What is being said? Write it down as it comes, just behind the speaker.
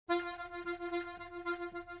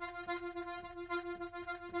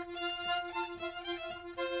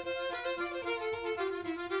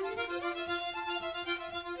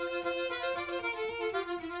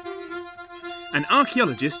An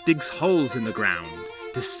archaeologist digs holes in the ground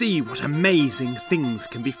to see what amazing things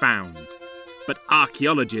can be found. But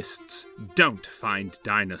archaeologists don't find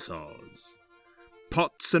dinosaurs.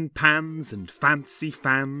 Pots and pans and fancy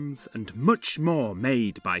fans and much more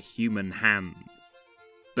made by human hands.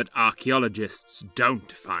 But archaeologists don't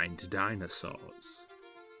find dinosaurs.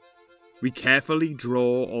 We carefully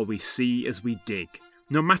draw all we see as we dig,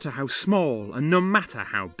 no matter how small and no matter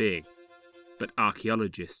how big. But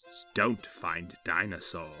archaeologists don't find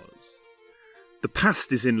dinosaurs. The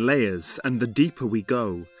past is in layers, and the deeper we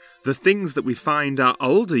go, the things that we find are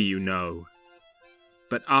older, you know.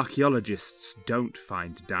 But archaeologists don't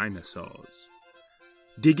find dinosaurs.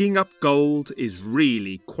 Digging up gold is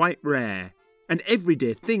really quite rare, and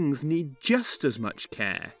everyday things need just as much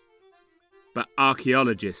care. But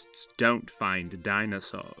archaeologists don't find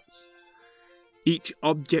dinosaurs. Each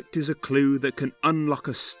object is a clue that can unlock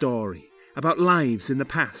a story about lives in the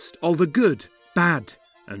past, all the good, bad,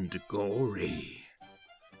 and gory.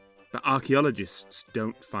 But archaeologists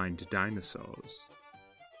don't find dinosaurs.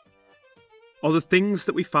 All the things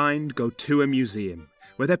that we find go to a museum,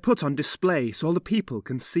 where they're put on display so all the people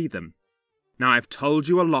can see them. Now I've told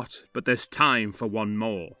you a lot, but there's time for one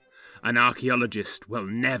more. An archaeologist will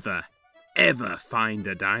never, ever find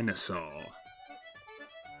a dinosaur.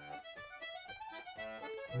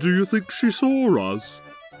 Do you think she saw us?